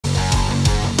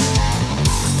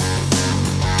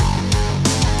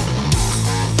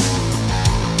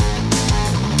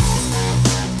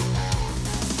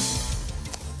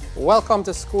Welcome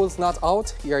to School's Not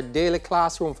Out, your daily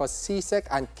classroom for CSEC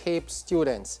and CAPE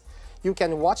students. You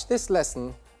can watch this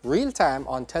lesson real-time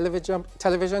on Television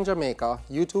Jamaica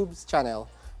YouTube's channel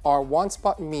or One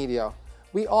Spot Media.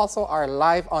 We also are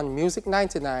live on Music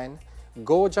 99,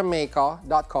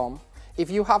 gojamaica.com.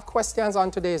 If you have questions on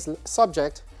today's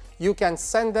subject, you can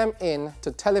send them in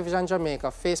to Television Jamaica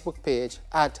Facebook page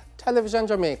at Television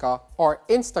Jamaica or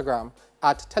Instagram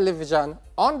at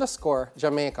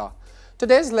television_Jamaica.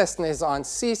 Today's lesson is on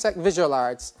CSEC Visual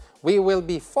Arts. We will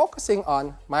be focusing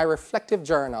on My Reflective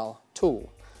Journal 2.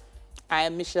 I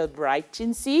am Michelle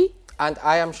Bright-Chinsey. And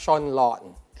I am Sean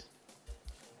Lawton.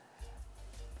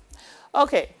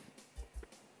 Okay.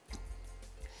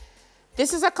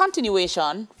 This is a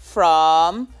continuation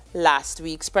from last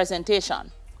week's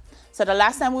presentation. So the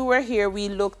last time we were here, we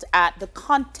looked at the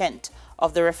content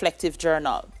of the reflective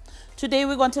journal. Today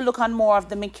we're going to look on more of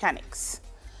the mechanics.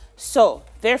 So,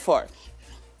 therefore,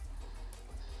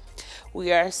 we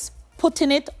are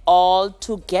putting it all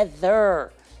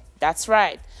together. That's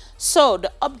right. So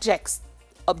the objectives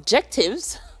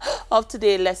of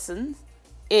today's lesson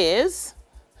is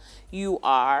you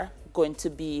are going to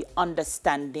be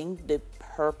understanding the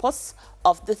purpose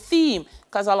of the theme,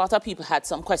 because a lot of people had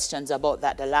some questions about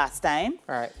that the last time.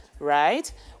 Right. Right?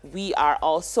 We are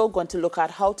also going to look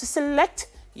at how to select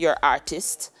your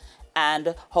artist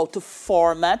and how to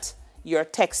format your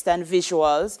text and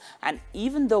visuals. And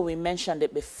even though we mentioned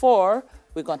it before,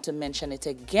 we're going to mention it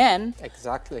again.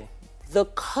 Exactly. The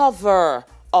cover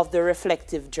of the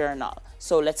reflective journal.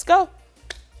 So let's go.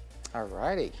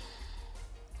 Alrighty.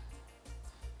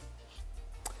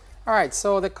 Alright,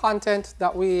 so the content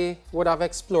that we would have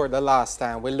explored the last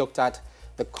time, we looked at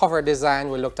the cover design,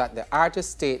 we looked at the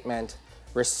artist statement,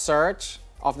 research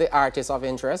of the artist of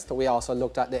interest. We also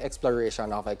looked at the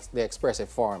exploration of the expressive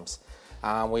forms.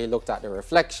 We looked at the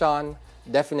reflection,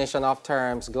 definition of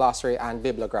terms, glossary, and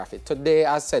bibliography. Today,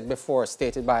 as said before,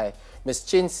 stated by Ms.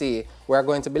 Chinsey, we're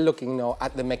going to be looking now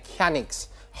at the mechanics,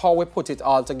 how we put it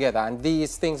all together. And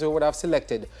these things we would have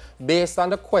selected based on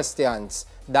the questions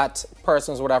that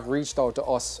persons would have reached out to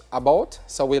us about.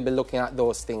 So we'll be looking at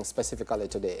those things specifically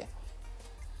today.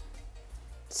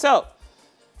 So,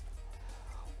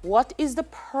 what is the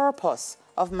purpose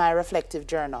of My Reflective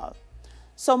Journal?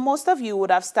 So most of you would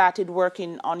have started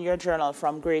working on your journal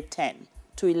from grade 10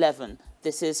 to 11.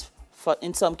 This is, for,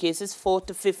 in some cases, 4th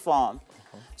to 5th form.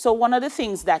 So one of the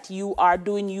things that you are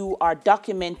doing, you are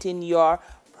documenting your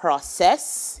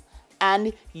process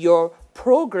and your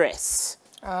progress.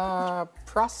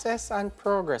 Process and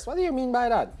progress. What do you mean by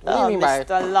that? What do you mean Mr.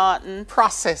 by Lawton?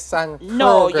 process and progress?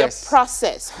 No, your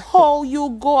process. How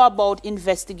you go about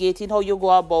investigating, how you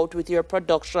go about with your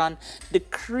production, the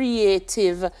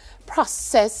creative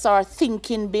process or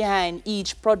thinking behind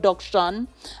each production,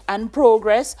 and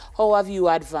progress. How have you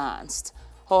advanced?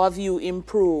 How have you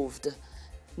improved?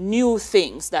 New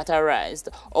things that arise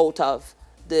out of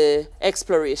the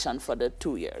exploration for the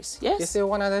 2 years. Yes? You see,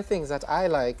 one of the things that I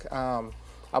like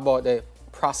about the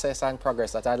process and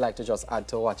progress that I'd like to just add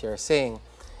to what you're saying,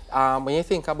 when you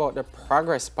think about the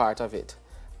progress part of it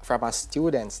from a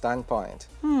student standpoint,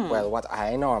 well, what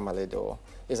I normally do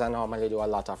is I normally do a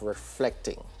lot of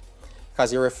reflecting.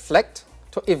 Because you reflect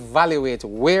to evaluate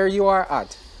where you are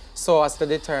at so as to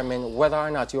determine whether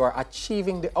or not you are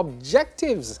achieving the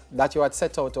objectives that you had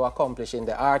set out to accomplish in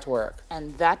the artwork.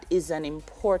 And that is an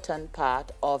important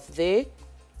part of the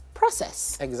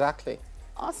process. Exactly.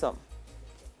 Awesome.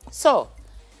 So,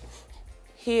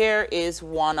 here is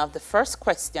one of the first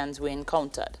questions we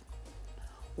encountered.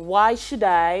 Why should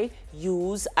I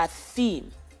use a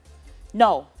theme?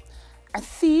 No, a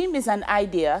theme is an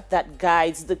idea that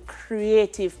guides the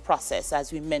creative process,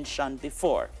 as we mentioned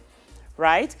before,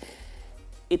 right?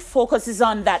 It focuses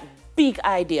on that big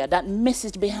idea, that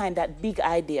message behind that big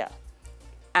idea.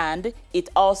 And it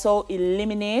also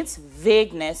eliminates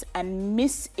vagueness and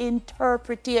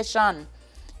misinterpretation.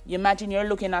 You imagine you're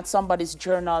looking at somebody's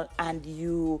journal and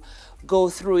you go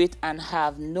through it and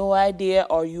have no idea,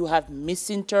 or you have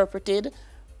misinterpreted.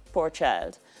 Poor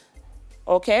child.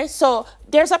 Okay, so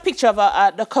there's a picture of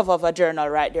the cover of a journal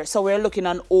right there. So we're looking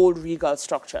on old regal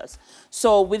structures.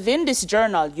 So within this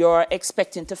journal, you're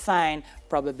expecting to find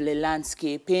probably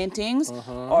landscape paintings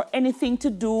or anything to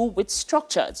do with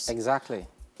structures. Exactly.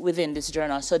 Within this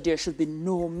journal. So there should be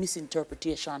no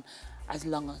misinterpretation as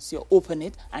long as you open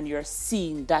it and you're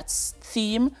seeing that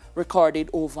theme recorded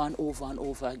over and over and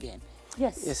over again.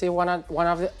 Yes. You see, one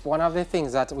of the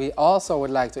things that we also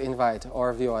would like to invite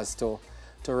our viewers to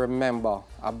remember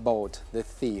about the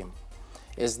theme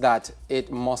is that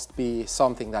it must be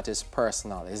something that is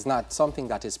personal. It's not something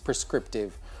that is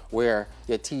prescriptive where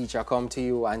your teacher come to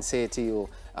you and say to you,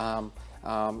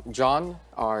 John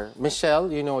or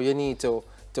Michelle, you know, you need to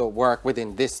work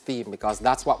within this theme because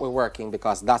that's what we're working,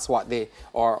 because that's what they,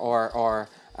 or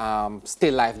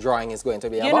still life drawing is going to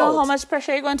be about. You know how much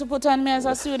pressure you're going to put on me as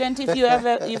a student if you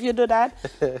ever, if you do that?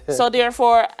 So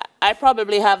therefore, I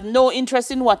probably have no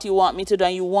interest in what you want me to do,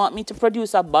 and you want me to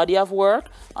produce a body of work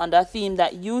on the theme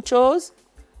that you chose.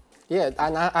 Yeah,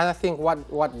 and I think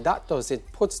what that does,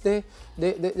 it puts the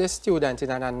student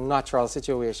in a natural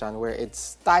situation where it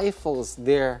stifles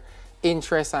their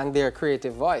interest and their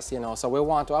creative voice, you know. So we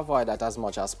want to avoid that as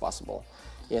much as possible.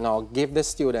 You know, give the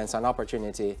students an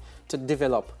opportunity to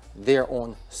develop their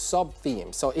own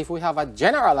sub-theme. So if we have a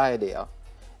general idea,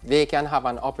 they can have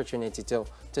an opportunity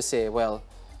to say, well,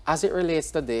 as it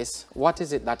relates to this, what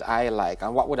is it that I like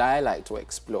and what would I like to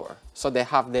explore? So they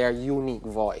have their unique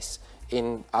voice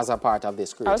as a part of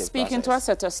this creative process. I was speaking to a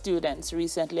set of students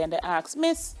recently and they asked,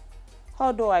 Miss,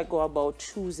 how do I go about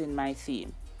choosing my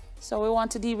theme? So we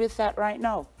want to deal with that right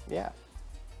now. Yeah.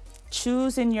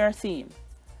 Choosing your theme.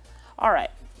 All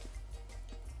right.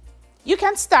 You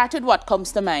can start with what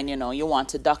comes to mind, you know. You want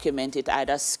to document it,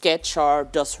 either sketch or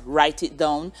just write it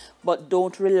down, but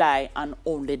don't rely on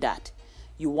only that.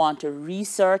 You want to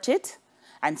research it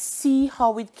and see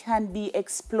how it can be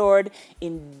explored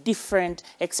in different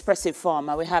expressive form.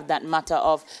 And we have that matter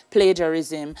of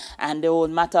plagiarism and the whole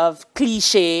matter of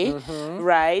cliche,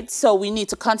 right? So we need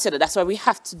to consider, that's why we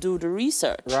have to do the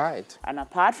research. Right. And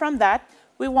apart from that,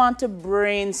 we want to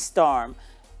brainstorm,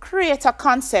 create a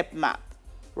concept map,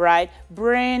 right?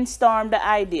 Brainstorm the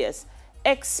ideas,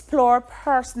 explore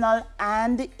personal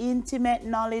and intimate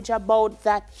knowledge about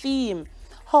that theme.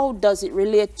 How does it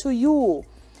relate to you?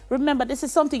 Remember, this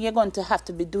is something you're going to have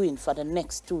to be doing for the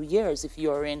next 2 years if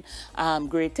you're in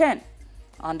grade 10.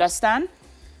 Understand?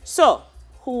 So,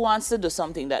 who wants to do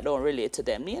something that don't relate to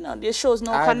them? You know, this shows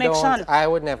no connection. I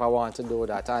would never want to do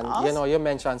that. And, you know, you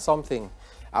mentioned something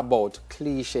about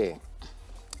cliche.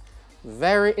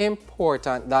 Very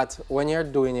important that when you're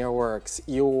doing your works,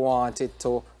 you want it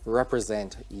to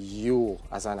represent you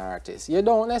as an artist. You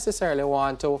don't necessarily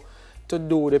want to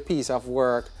do the piece of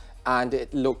work and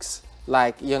it looks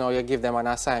like, you know, you give them an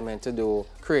assignment to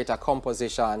create a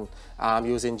composition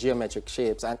using geometric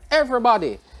shapes, and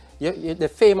everybody,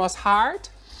 the famous heart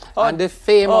and the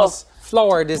famous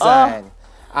flower design,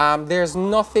 there's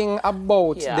nothing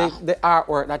about the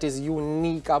artwork that is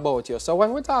unique about you. So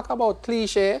when we talk about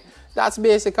cliche, that's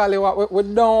basically what we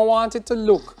don't want it to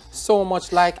look so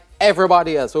much like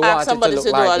everybody else. We want somebody it to to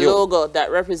look do like a you. logo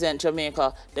that represents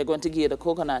Jamaica. They're going to give the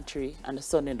coconut tree and the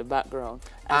sun in the background.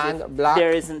 And black.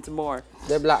 There isn't more.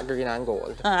 The black, green, and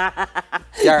gold.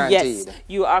 Guaranteed. Yes,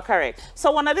 you are correct.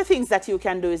 So one of the things that you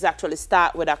can do is actually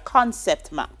start with a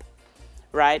concept map,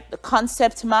 right? The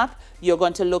concept map, you're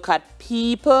going to look at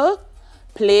people,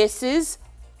 places,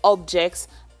 objects,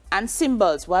 and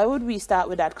symbols. Why would we start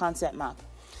with that concept map?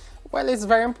 Well, it's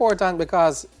very important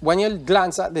because when you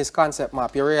glance at this concept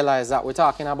map, you realize that we're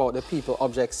talking about the people,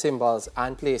 objects, symbols,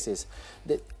 and places.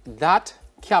 That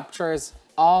captures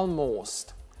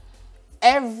almost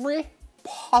every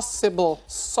possible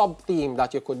sub-theme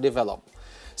that you could develop.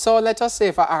 So let us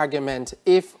say, for argument,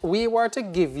 if we were to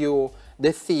give you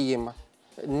the theme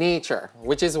nature,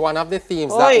 which is one of the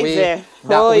themes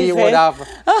we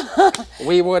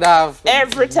would have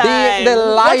every time the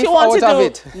life out of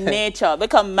it. Nature,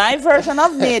 because my version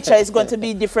of nature is going to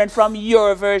be different from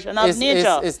your version of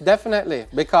nature. It's definitely,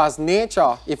 because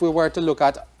nature, if we were to look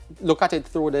at it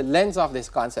through the lens of this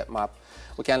concept map,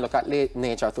 we can look at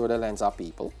nature through the lens of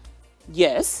people.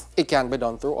 Yes. It can be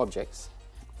done through objects.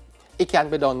 It can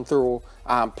be done through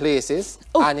places.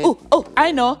 I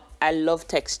know. I love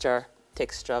texture.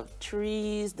 Texture of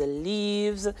trees, the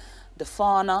leaves, the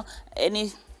fauna,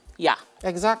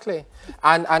 Exactly.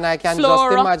 And I can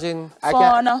Flora, just imagine,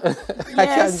 fauna. I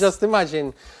can just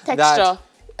imagine texture.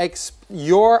 That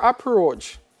your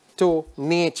approach to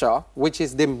nature, which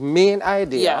is the main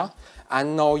idea,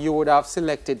 and now you would have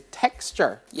selected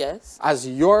texture as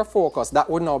your focus. That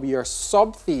would now be your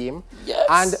sub-theme.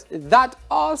 Yes. And that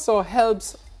also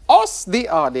helps us, the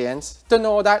audience, to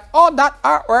know that, oh, that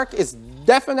artwork is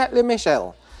definitely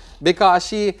Michelle, because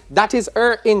that is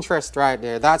her interest right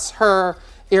there. That's her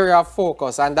area of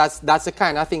focus, and that's the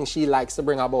kind of thing she likes to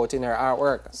bring about in her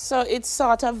artwork. So it's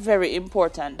sort of very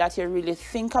important that you really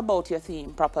think about your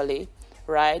theme properly,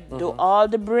 right? Do all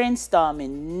the brainstorming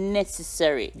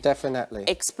necessary. Definitely.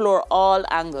 Explore all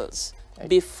angles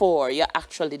before you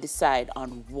actually decide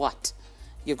on what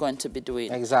you're going to be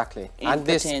doing. Exactly. And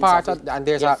this part of, and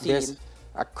there's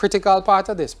a critical part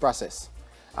of this process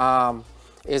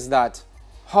is that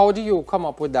how do you come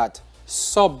up with that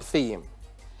sub-theme.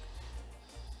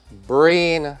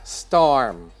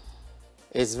 Brainstorm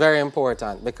is very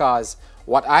important, because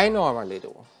what I normally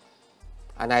do,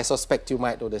 and I suspect you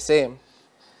might do the same,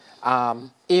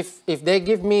 if they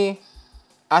give me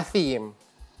a theme,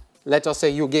 let us say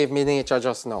you gave me nature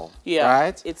just now,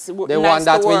 right? It's the nice one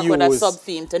that to work we with a use.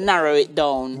 sub-theme to narrow it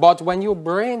down. But when you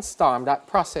brainstorm that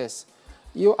process,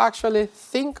 you actually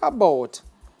think about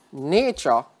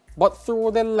nature, but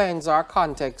through the lens or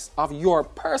context of your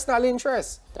personal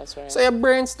interests. That's right. So you're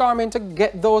brainstorming to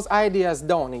get those ideas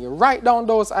down, and you write down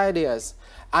those ideas,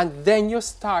 and then you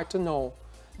start to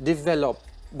develop,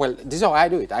 well, this is how I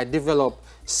do it. I develop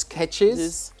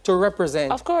sketches to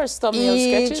represent, of course, thumbnail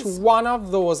each sketches. one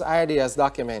of those ideas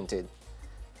documented.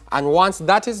 And once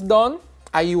that is done,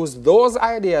 I use those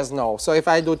ideas now. So if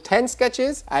I do 10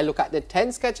 sketches, I look at the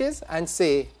 10 sketches and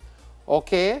say,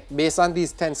 okay, based on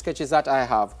these 10 sketches that I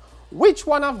have, which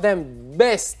one of them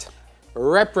best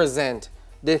represent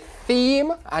the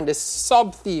theme and the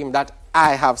sub-theme that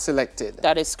I have selected?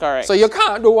 That is correct. So you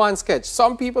can't do one sketch.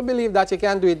 Some people believe that you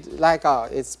can do it like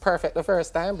it's perfect the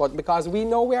first time, but because we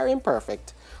know we are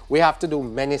imperfect, we have to do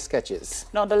many sketches.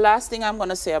 Now, the last thing I'm going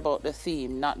to say about the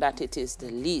theme, not that it is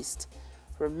the least,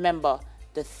 remember,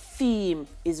 the theme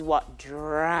is what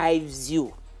drives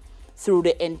you through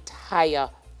the entire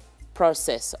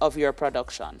process of your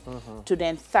production, to the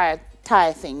entire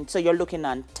thing. So you're looking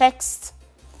on text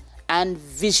and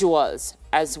visuals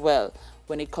as well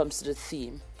when it comes to the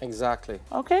theme. Exactly.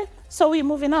 Okay, so we're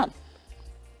moving on.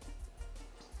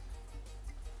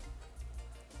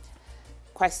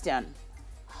 Question: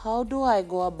 how do I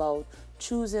go about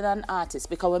choosing an artist?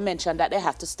 Because we mentioned that they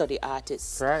have to study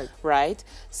artists. Right. Right?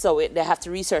 So they have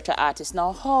to research an artist.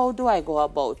 Now, how do I go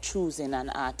about choosing an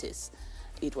artist?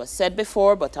 It was said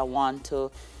before, but I want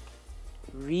to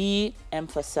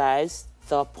re-emphasize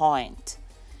the point.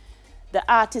 The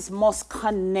artist must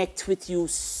connect with you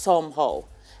somehow.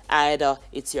 Either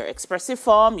it's your expressive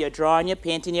form, your drawing, your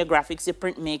painting, your graphics, your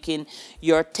printmaking,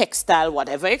 your textile,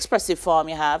 whatever expressive form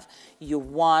you have, you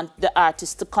want the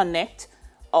artist to connect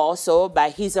also by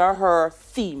his or her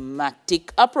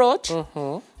thematic approach,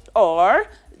 or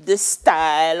the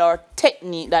style or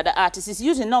technique that the artist is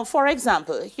using. Now, for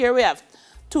example, here we have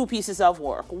two pieces of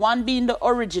work, one being the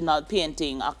original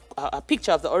painting, a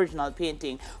picture of the original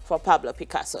painting for Pablo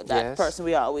Picasso, that person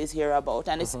we always hear about,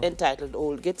 and it's entitled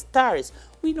Old Guitarist.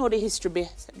 We know the history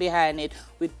behind it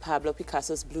with Pablo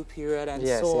Picasso's Blue Period and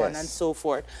so on and so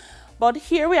forth. But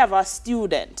here we have a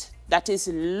student that is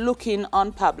looking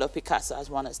on Pablo Picasso as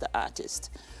one as the artist.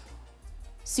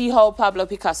 See how Pablo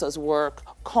Picasso's work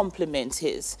complements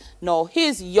his. Now,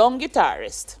 his young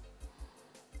guitarist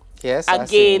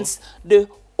against the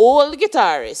old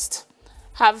guitarist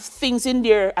have things in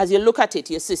there. As you look at it,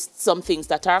 you see some things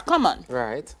that are common.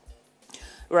 Right.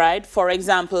 Right. For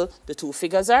example, the two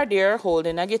figures are there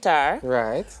holding a guitar.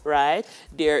 Right. Right.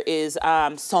 There is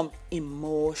some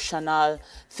emotional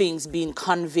things being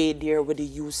conveyed there with the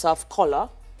use of color.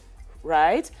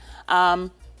 Right.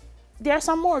 There are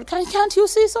some more. Can't you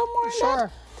see some more in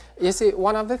that? You see,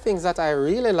 one of the things that I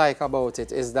really like about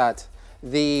it is that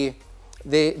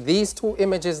these two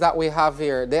images that we have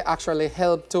here, they actually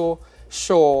help to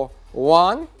show,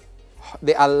 one,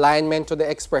 the alignment to the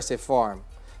expressive form.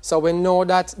 So we know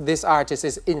that this artist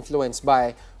is influenced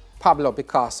by Pablo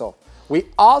Picasso. We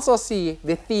also see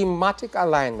the thematic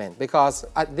alignment, because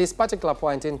at this particular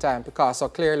point in time, Picasso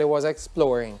clearly was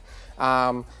exploring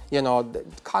the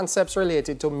concepts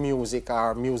related to music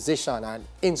or musician and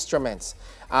instruments.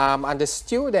 And the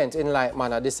student, in like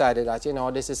manner, decided that,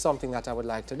 this is something that I would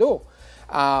like to do.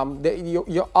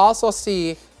 You also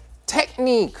see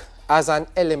technique as an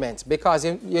element, because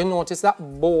you notice that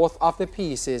both of the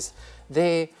pieces,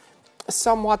 they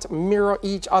somewhat mirror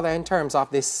each other in terms of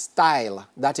the style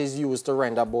that is used to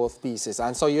render both pieces.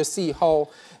 And so you see how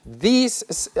these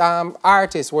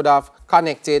artists would have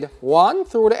connected, one,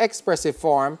 through the expressive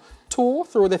form, two,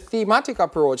 through the thematic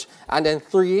approach, and then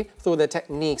three, through the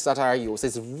techniques that are used.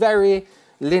 It's very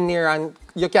linear and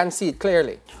you can see it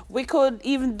clearly. We could,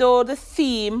 even though the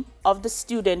theme of the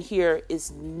student here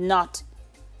is not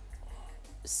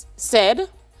said,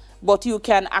 but you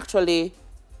can actually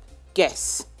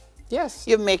guess. Yes.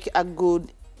 You make a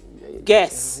good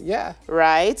guess. Yeah.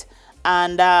 Right?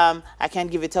 And I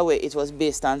can't give it away. It was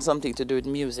based on something to do with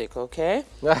music, okay?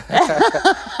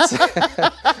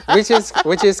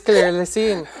 which is clearly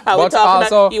seen. But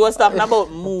also, he was talking about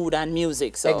mood and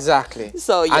music. So. Exactly.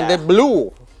 So, yeah. And the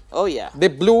blue Oh yeah. The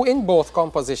blue in both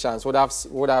compositions would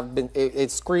have been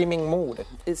it's screaming mood.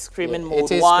 It's screaming Yeah,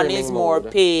 mood. it is One screaming is more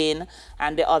mood. pain,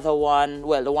 and the other one,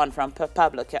 well, the one from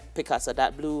Pablo Picasso,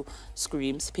 that blue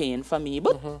screams pain for me.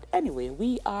 But anyway,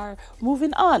 we are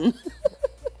moving on.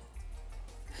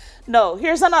 No,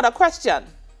 here's another question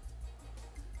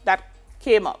that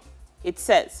came up. It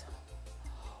says,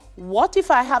 what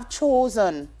if I have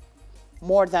chosen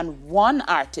more than one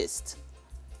artist?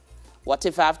 What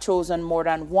if I've chosen more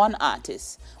than one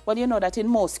artist? Well, you know that in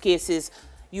most cases,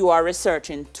 you are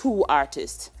researching 2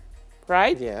 artists,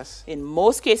 right? Yes. In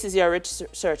most cases, you're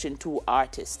researching 2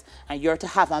 artists, and you're to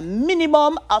have a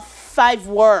minimum of 5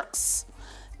 works.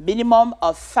 Minimum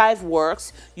of 5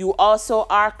 works. You also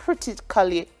are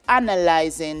critically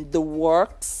analyzing the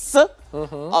works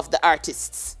of the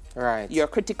artists. Right. You're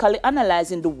critically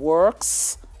analyzing the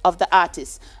works of the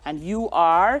artists, and you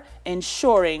are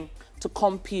ensuring to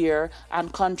compare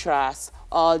and contrast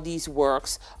all these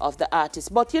works of the artists.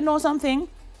 But you know something?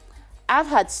 I've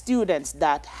had students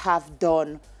that have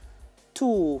done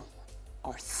 2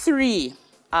 or 3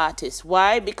 artists.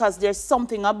 Why? Because there's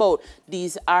something about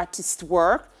these artists'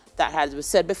 work that, as we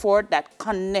said before, that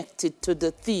connected to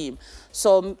the theme.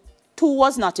 So 2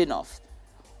 was not enough.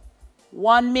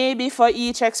 1 maybe for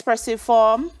each expressive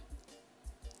form,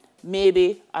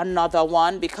 maybe another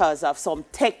one because of some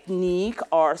technique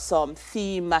or some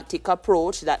thematic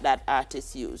approach that that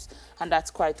artist used. And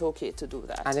that's quite okay to do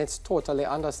that. And it's totally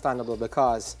understandable,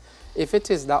 because if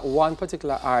it is that one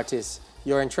particular artist,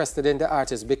 you're interested in the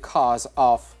artist because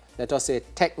of, let us say,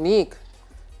 technique.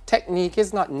 Technique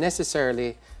is not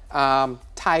necessarily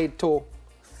tied to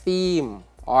theme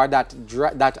or that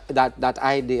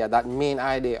idea, that main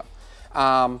idea.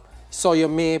 So you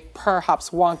may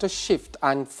perhaps want to shift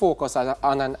and focus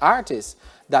on an artist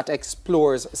that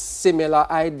explores similar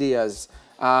ideas,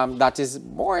 that is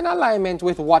more in alignment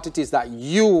with what it is that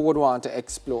you would want to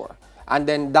explore. And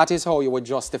then that is how you would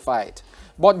justify it.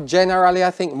 But generally,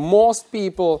 I think most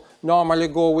people normally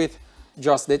go with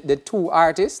just the 2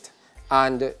 artists,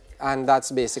 and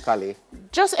that's basically.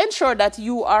 Just ensure that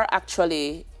you are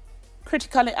actually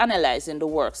critically analyzing the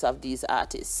works of these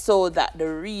artists so that the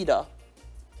reader,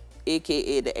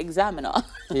 aka the examiner,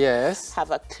 yes, have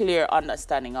a clear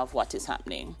understanding of what is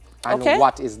happening. And okay?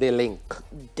 what is the link?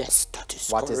 Yes, that is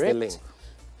what correct. Is the link?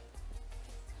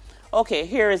 Okay,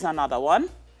 here is another one.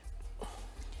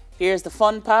 Here's the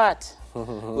fun part.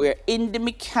 We're in the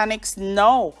mechanics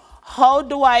now. How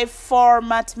do I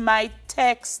format my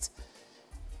text?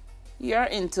 You're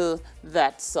into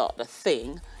that sort of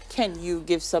thing. Can you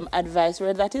give some advice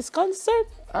where that is concerned?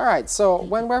 All right, so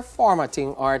when we're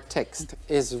formatting our text,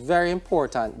 it's very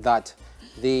important that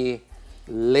the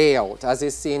layout, as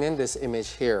is seen in this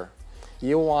image here,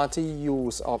 you want to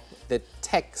use up the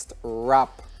text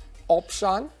wrap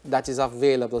option that is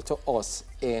available to us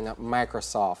in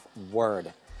Microsoft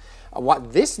Word.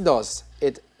 What this does,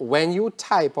 when you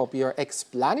type up your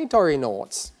explanatory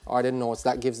notes, or the notes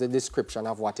that gives the description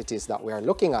of what it is that we are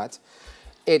looking at,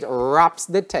 it wraps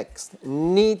the text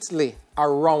neatly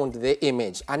around the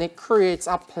image, and it creates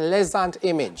a pleasant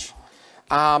image.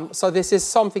 So this is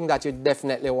something that you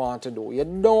definitely want to do. You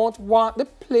don't want the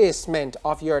placement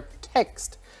of your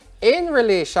text in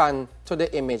relation to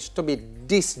the image to be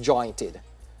disjointed.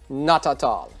 Not at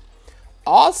all.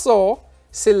 Also,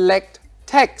 select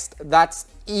text that's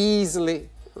easy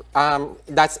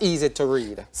to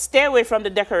read. Stay away from the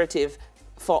decorative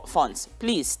fonts.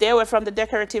 Please stay away from the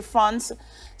decorative fonts.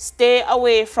 Stay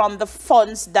away from the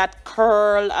fonts that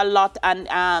curl a lot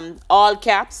and all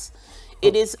caps.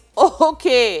 It is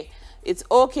okay. It's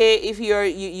okay if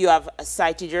you have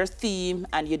cited your theme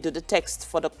and you do the text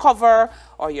for the cover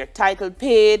or your title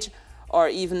page or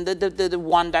even the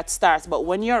one that starts. But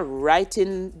when you're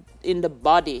writing in the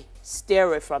body, stay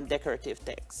away from decorative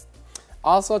text.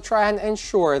 Also, try and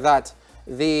ensure that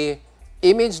the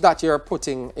image that you're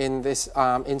putting in this,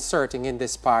 inserting in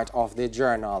this part of the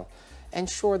journal,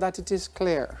 ensure that it is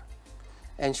clear.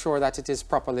 Ensure that it is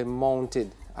properly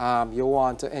mounted. You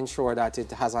want to ensure that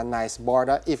it has a nice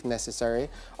border if necessary,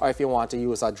 or if you want to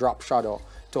use a drop shadow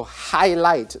to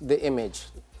highlight the image,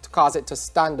 to cause it to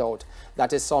stand out.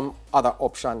 That is some other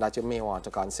option that you may want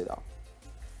to consider.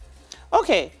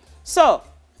 Okay, so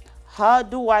how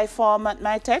do I format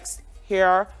my text? Here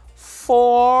are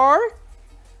four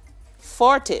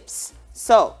tips.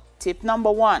 So, tip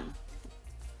number 1.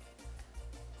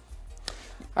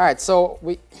 All right, so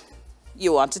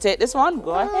You want to take this one?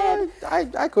 Go ahead.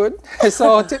 I could.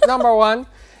 So tip number 1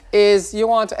 is you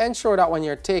want to ensure that when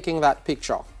you're taking that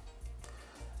picture,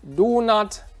 do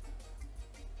not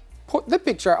put the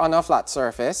picture on a flat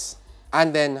surface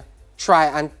and then try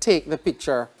and take the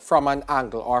picture from an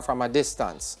angle or from a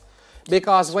distance.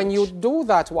 Because when you do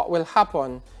that, what will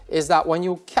happen is that when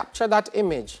you capture that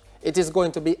image, it is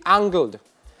going to be angled.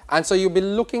 And so you'll be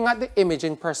looking at the image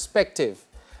in perspective.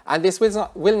 And this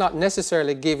will not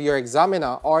necessarily give your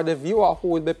examiner or the viewer who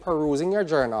will be perusing your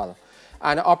journal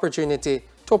an opportunity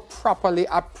to properly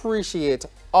appreciate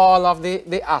all of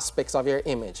the aspects of your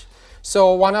image.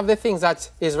 So one of the things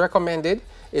that is recommended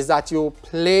is that you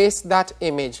place that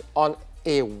image on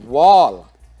a wall.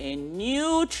 A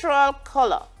neutral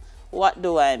color. What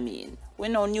do I mean? We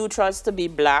know neutrals to be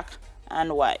black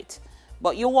and white,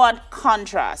 but you want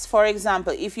contrast. For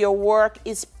example, if your work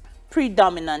is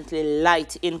predominantly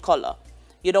light in color,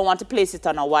 you don't want to place it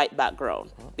on a white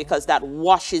background because that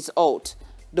washes out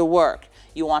the work.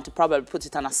 You want to probably put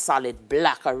it on a solid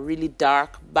black, a really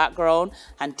dark background,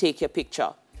 and take your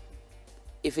picture.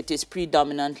 If it is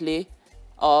predominantly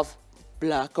of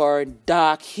black or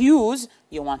dark hues,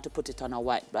 you want to put it on a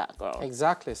white background.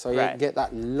 Exactly, so you get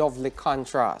that lovely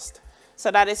contrast.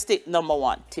 So that is tip number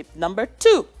one. Tip number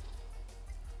two.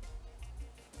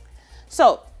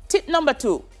 So, tip number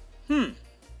two,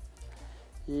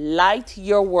 light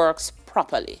your works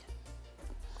properly.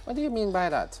 What do you mean by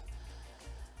that?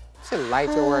 Say light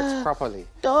your works properly.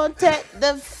 Don't take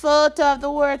the photo of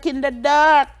the work in the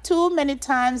dark. Too many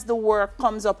times the work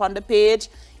comes up on the page,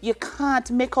 you can't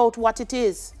make out what it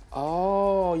is.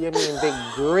 Oh, you mean the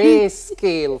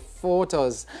grayscale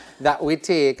photos that we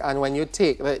take, and when you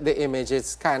take the image,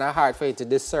 it's kind of hard for you to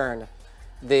discern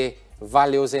the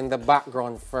values in the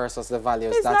background versus the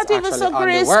values it's that's not even actually so on the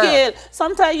grayscale. work.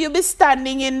 Sometimes you'll be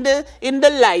standing in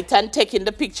the light and taking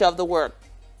the picture of the work.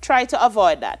 Try to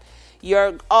avoid that.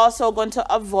 You're also going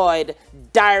to avoid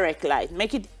direct light.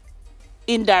 Make it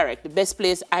indirect. The best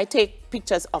place, I take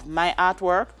pictures of my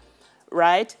artwork,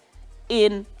 right,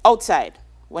 outside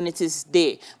when it is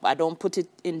day, but I don't put it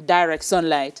in direct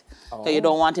sunlight. So you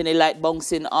don't want any light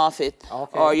bouncing off it.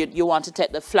 Okay. Or you want to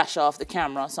take the flash off the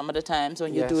camera some of the times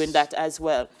when you're doing that as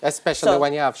well. Especially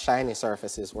when you have shiny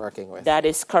surfaces working with. That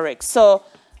is correct. So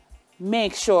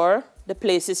make sure the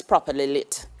place is properly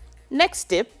lit. Next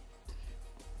tip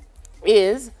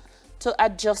is to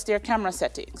adjust your camera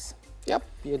settings. Yep,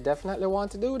 you definitely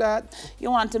want to do that.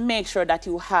 You want to make sure that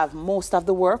you have most of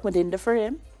the work within the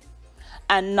frame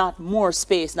and not more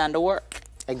space than the work.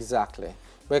 Exactly.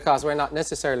 Because we're not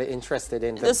necessarily interested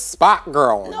in the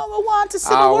background. No, we want to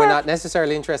see the work. We're not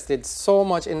necessarily interested so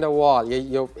much in the wall.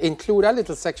 You include a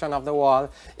little section of the wall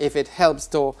if it helps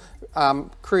to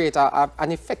create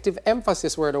an effective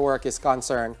emphasis where the work is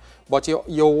concerned. But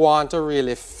you want to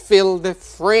really fill the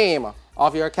frame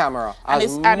of your camera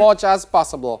as much as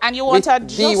possible. And you want to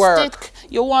adjust it.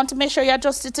 You want to make sure you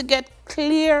adjust it to get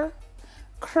clear,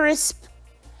 crisp,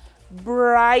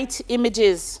 bright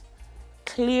images.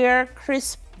 Clear,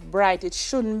 crisp, bright. It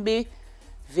shouldn't be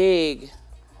vague.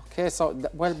 Okay, so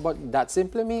but that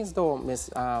simply means though, Miss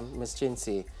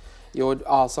Chincy, you would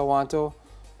also want to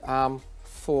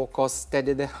focus,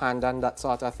 steady the hand and that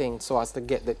sort of thing, so as to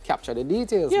capture the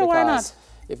details. Yeah, because why not?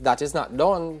 If that is not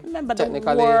done, remember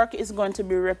technically, the work is going to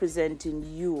be representing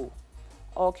you.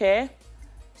 Okay,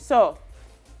 so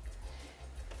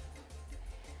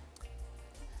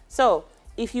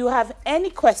if you have any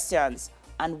questions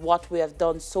and what we have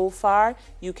done so far,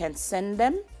 you can send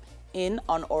them in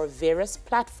on our various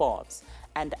platforms,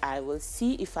 and I will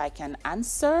see if I can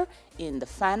answer in the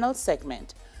final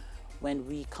segment. When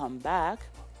we come back,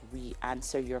 we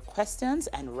answer your questions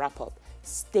and wrap up.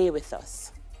 Stay with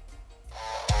us.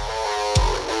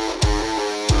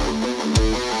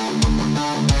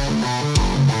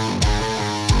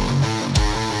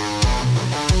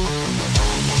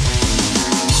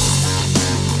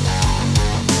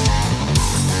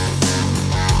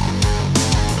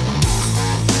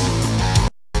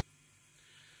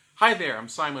 Hi there, I'm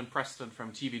Simon Preston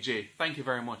from TVJ. Thank you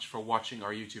very much for watching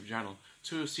our YouTube channel.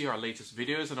 To see our latest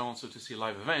videos and also to see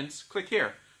live events, click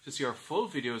here. To see our full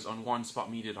videos on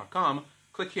onespotmedia.com,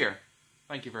 click here.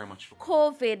 Thank you very much.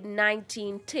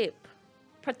 COVID-19 tip.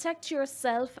 Protect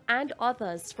yourself and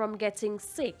others from getting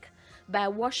sick by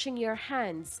washing your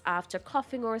hands after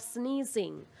coughing or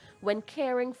sneezing, when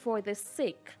caring for the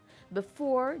sick,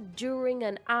 before, during,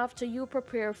 and after you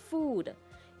prepare food,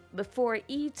 before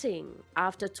eating,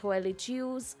 after toilet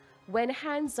use, when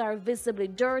hands are visibly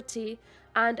dirty,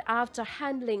 and after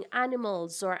handling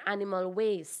animals or animal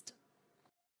waste.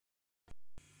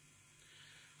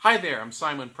 Hi there, I'm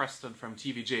Simon Preston from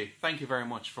TVJ. Thank you very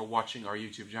much for watching our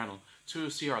YouTube channel. To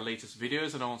see our latest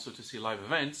videos and also to see live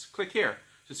events, click here.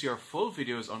 To see our full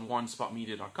videos on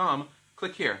onespotmedia.com,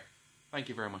 click here. Thank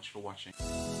you very much for watching.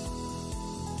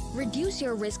 Reduce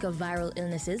your risk of viral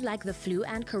illnesses like the flu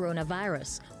and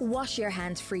coronavirus. Wash your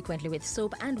hands frequently with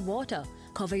soap and water.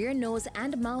 Cover your nose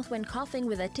and mouth when coughing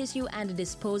with a tissue and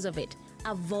dispose of it.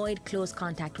 Avoid close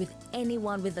contact with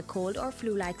anyone with a cold or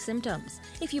flu-like symptoms.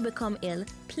 If you become ill,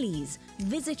 please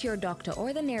visit your doctor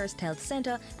or the nearest health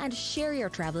center and share your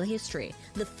travel history.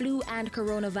 The flu and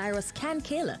coronavirus can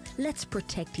kill. Let's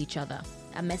protect each other.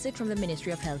 A message from the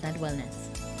Ministry of Health and Wellness.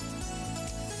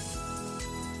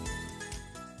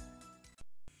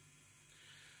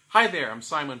 Hi there, I'm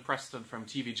Simon Preston from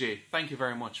TVJ. Thank you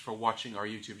very much for watching our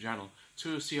YouTube channel.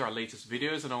 To see our latest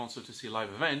videos and also to see live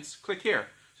events, click here.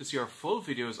 To see our full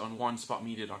videos on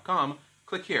onespotmedia.com,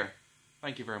 click here.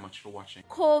 Thank you very much for watching.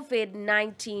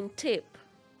 COVID-19 tip.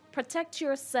 Protect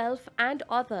yourself and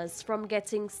others from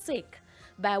getting sick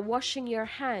by washing your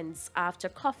hands after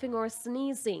coughing or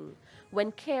sneezing,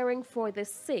 when caring for the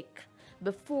sick,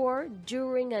 before,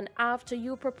 during, and after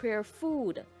you prepare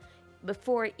food,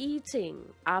 before eating,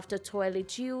 after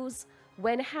toilet use,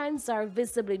 when hands are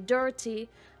visibly dirty,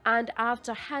 and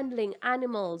after handling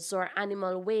animals or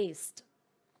animal waste.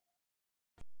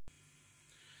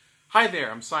 Hi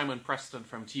there, I'm Simon Preston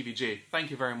from TVJ.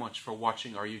 Thank you very much for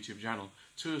watching our YouTube channel.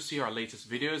 To see our latest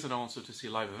videos and also to see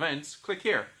live events, click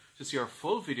here. To see our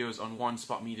full videos on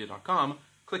onespotmedia.com,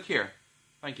 click here.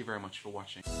 Thank you very much for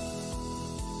watching.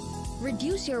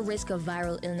 Reduce your risk of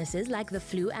viral illnesses like the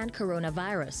flu and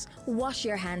coronavirus. Wash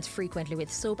your hands frequently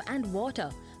with soap and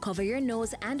water. Cover your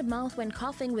nose and mouth when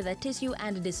coughing with a tissue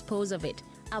and dispose of it.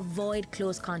 Avoid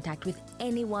close contact with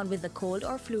anyone with a cold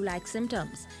or flu-like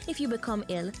symptoms. If you become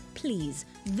ill, please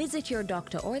visit your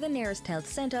doctor or the nearest health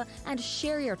center and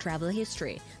share your travel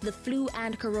history. The flu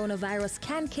and coronavirus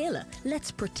can kill. Let's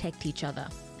protect each other.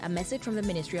 A message from the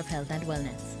Ministry of Health and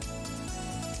Wellness.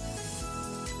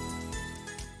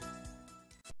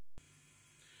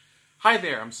 Hi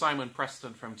there, I'm Simon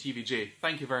Preston from TVJ.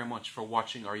 Thank you very much for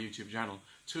watching our YouTube channel.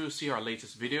 To see our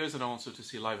latest videos and also to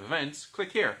see live events,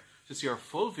 click here. To see our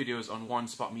full videos on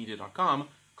onespotmedia.com,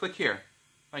 click here.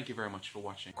 Thank you very much for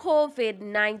watching.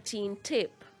 COVID-19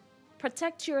 tip.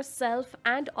 Protect yourself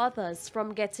and others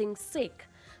from getting sick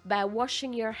by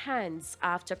washing your hands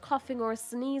after coughing or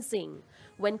sneezing,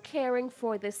 when caring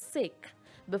for the sick,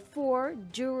 before,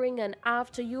 during, and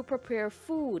after you prepare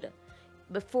food,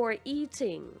 before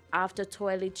eating, after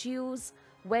toilet use,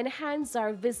 when hands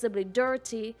are visibly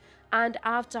dirty, and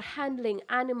after handling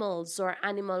animals or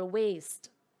animal waste.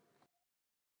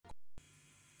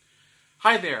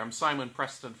 Hi there, I'm Simon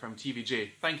Preston from TVJ.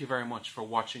 Thank you very much for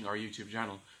watching our YouTube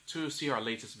channel. To see our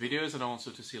latest videos and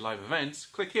also to see live events,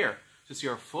 click here. To see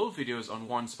our full videos on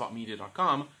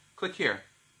onespotmedia.com, click here.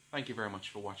 Thank you very much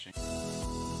for watching.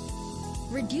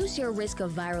 Reduce your risk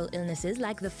of viral illnesses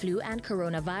like the flu and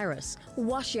coronavirus.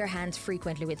 Wash your hands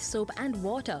frequently with soap and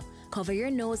water. Cover your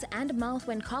nose and mouth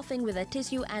when coughing with a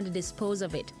tissue and dispose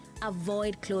of it.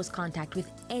 Avoid close contact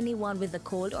with anyone with a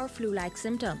cold or flu-like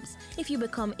symptoms. If you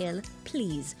become ill,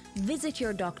 please visit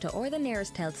your doctor or the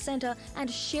nearest health center and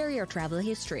share your travel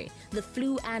history. The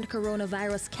flu and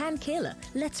coronavirus can kill.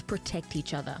 Let's protect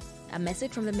each other. A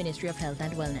message from the Ministry of Health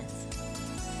and Wellness.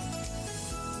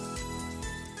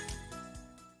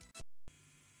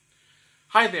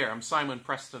 Hi there, I'm Simon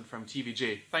Preston from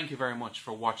TVJ. Thank you very much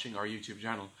for watching our YouTube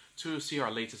channel. To see our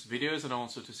latest videos and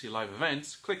also to see live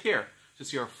events, click here. To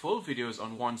see our full videos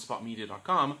on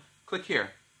onespotmedia.com, click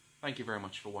here. Thank you very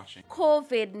much for watching.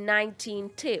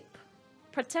 COVID-19 tip.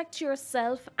 Protect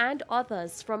yourself and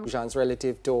others from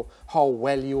relative to how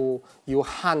well you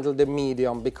handle the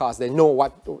medium, because they know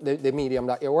what the medium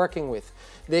that you're working with.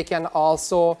 They can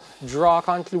also draw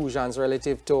conclusions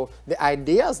relative to the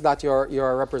ideas that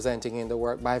you're representing in the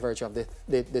work by virtue of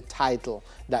the title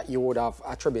that you would have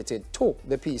attributed to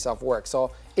the piece of work.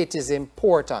 So it is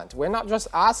important. We're not just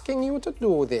asking you to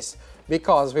do this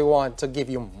because we want to give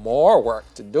you more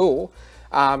work to do.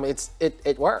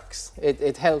 It works.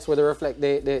 It helps with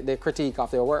the critique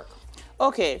of their work.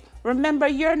 Okay, remember,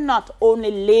 you're not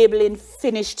only labeling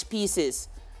finished pieces,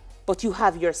 but you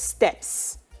have your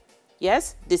steps.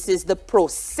 Yes, this is the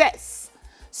process.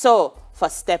 So for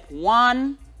step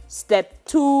 1, step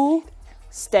 2,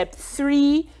 step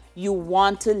 3, you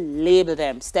want to label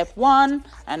them. Step 1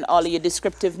 and all of your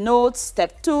descriptive notes.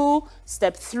 Step 2,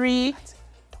 step 3.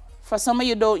 For some of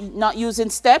you not using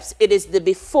steps, it is the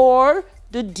before,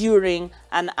 the during,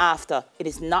 and after. It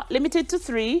is not limited to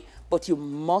 3, but you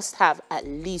must have at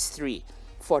least 3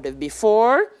 for the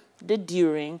before, the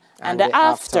during, and the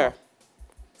after.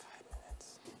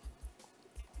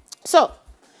 So,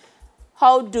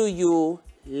 how do you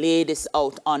lay this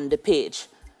out on the page?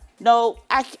 Now,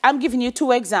 I'm giving you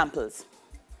 2 examples.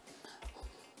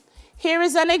 Here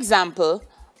is an example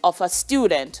of a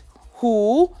student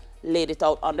who laid it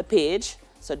out on the page.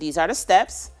 So these are the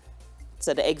steps.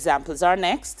 So the examples are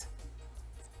next.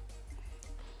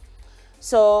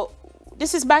 So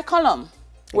this is by column,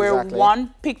 where Exactly.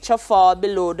 one picture fall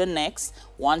below the next,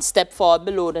 one step fall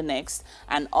below the next,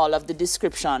 and all of the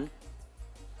description,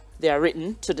 they are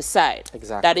written to the side.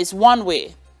 Exactly. That is one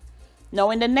way.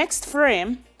 Now in the next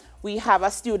frame, we have a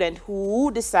student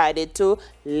who decided to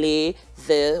lay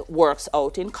the works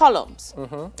out in columns.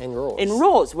 In rows. In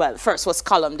rows. Well, first was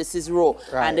column, this is row,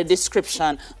 Right. and the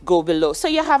description go below. So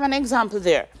you have an example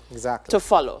there Exactly. to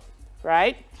follow,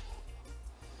 right?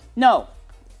 Now,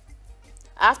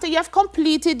 after you have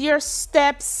completed your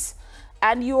steps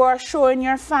and you are showing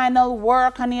your final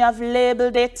work and you have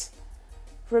labeled it,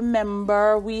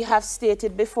 remember we have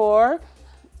stated before,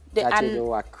 the That you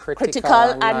do a critical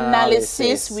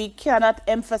analysis. We cannot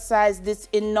emphasize this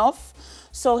enough.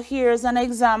 So here's an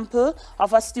example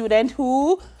of a student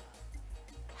who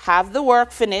have the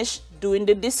work finished, doing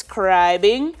the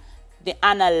describing, the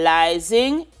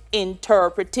analyzing,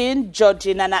 interpreting,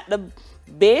 judging, and at the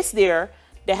base there,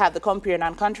 they have the comparing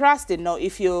and contrasting. Now,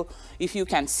 if you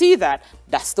can see that,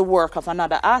 that's the work of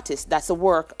another artist. That's the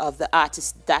work of the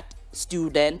artist that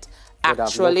student Would have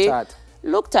actually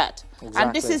looked at. Exactly.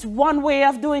 And this is one way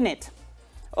of doing it.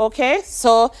 Okay,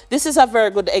 so this is a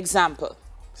very good example.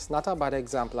 It's not a bad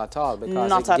example at all, because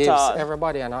Not it at gives all.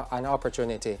 everybody an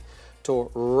opportunity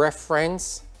to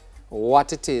reference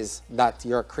what it is that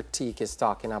your critique is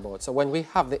talking about. So when we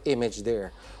have the image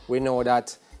there, we know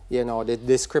that, you know, the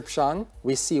description,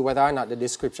 we see whether or not the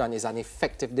description is an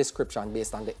effective description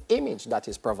based on the image that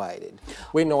is provided.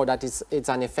 We know that it's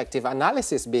an effective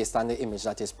analysis based on the image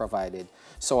that is provided,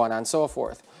 so on and so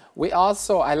forth. We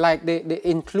also, I like the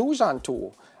inclusion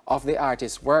tool of the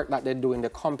artist's work that they do in the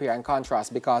compare and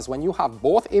contrast, because when you have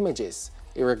both images,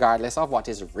 regardless of what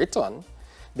is written,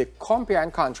 the compare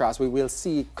and contrast, we will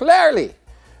see clearly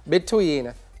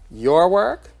between your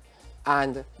work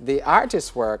and the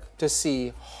artist's work to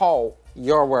see how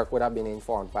your work would have been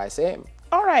informed by same.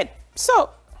 All right, so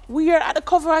we are at the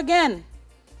cover again,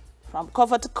 from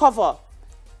cover to cover.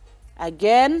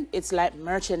 Again, it's like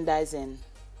merchandising.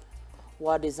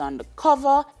 What is on the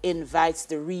cover invites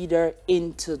the reader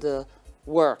into the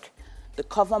work. The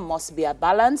cover must be a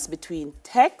balance between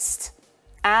text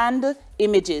and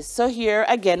images. So here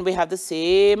again we have the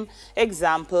same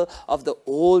example of the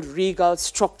old regal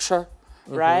structure,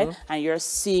 right? And you're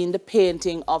seeing the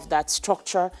painting of that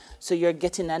structure. So you're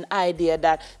getting an idea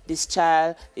that this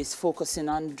child is focusing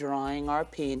on drawing or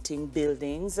painting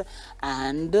buildings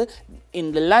and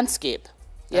in the landscape.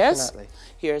 Yes? Definitely.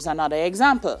 Here's another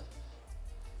example.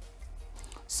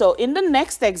 So in the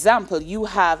next example, you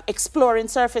have exploring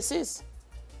surfaces.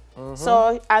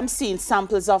 So I'm seeing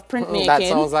samples of printmaking. That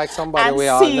sounds like somebody I'm we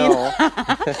all know.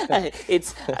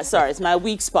 it's sorry, it's my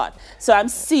weak spot. So I'm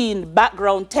seeing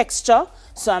background texture.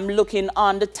 So I'm looking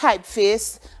on the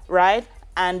typeface, right,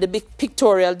 and the big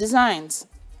pictorial designs.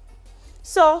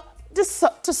 So just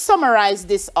to summarize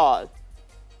this all,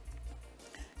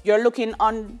 you're looking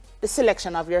on the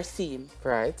selection of your theme.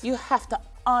 Right. You have to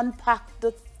unpack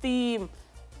the theme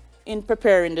in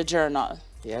preparing the journal.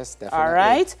 Yes, definitely. All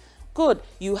right? Good.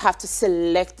 You have to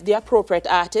select the appropriate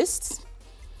artists.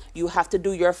 You have to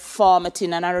do your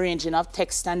formatting and arranging of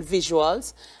text and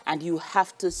visuals. And you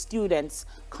have to, students,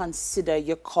 consider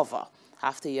your cover.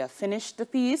 After you have finished the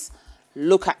piece,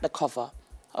 look at the cover.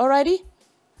 Alrighty?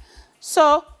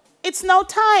 So it's now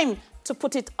time to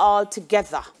put it all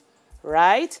together,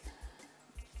 right?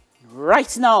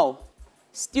 Right now.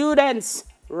 Students,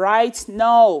 right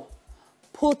now.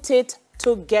 Put it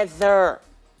together.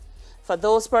 For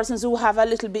those persons who have a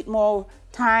little bit more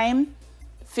time,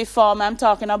 fifth form I'm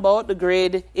talking about, the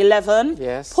grade 11,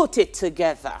 yes, put it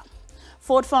together.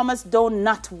 Fourth formers, do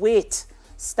not wait.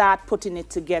 Start putting it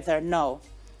together now.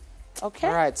 Okay?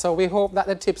 All right, so we hope that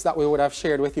the tips that we would have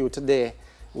shared with you today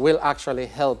will actually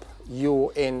help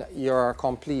you in your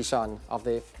completion of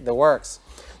the works.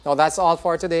 Now that's all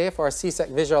for today for CSEC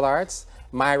Visual Arts,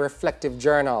 My Reflective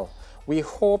Journal. We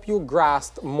hope you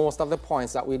grasped most of the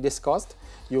points that we discussed.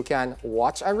 You can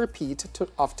watch a repeat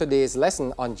of today's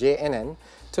lesson on JNN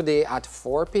today at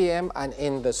 4 p.m. and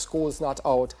in the School's Not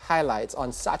Out highlights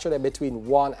on Saturday between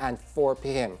 1 and 4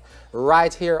 p.m.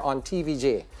 right here on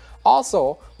TVJ.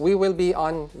 Also, we will be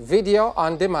on video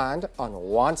on demand on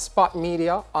One Spot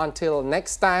Media. Until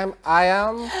next time, I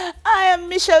am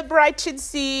Michelle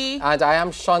Bright-Chinsey. And I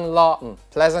am Sean Lawton.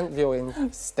 Pleasant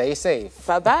viewing. Stay safe.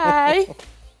 Bye-bye.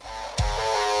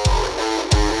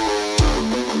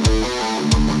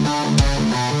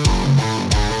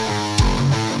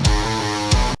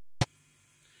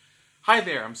 Hi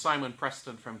there, I'm Simon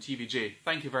Preston from TVJ.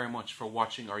 Thank you very much for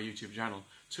watching our YouTube channel.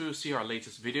 To see our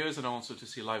latest videos and also to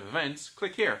see live events,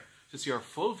 click here. To see our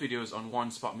full videos on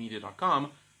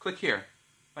onespotmedia.com, click here.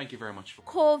 Thank you very much.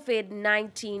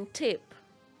 COVID-19 tip.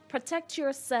 Protect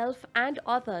yourself and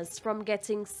others from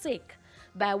getting sick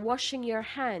by washing your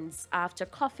hands after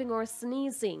coughing or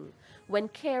sneezing, when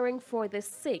caring for the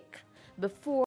sick, before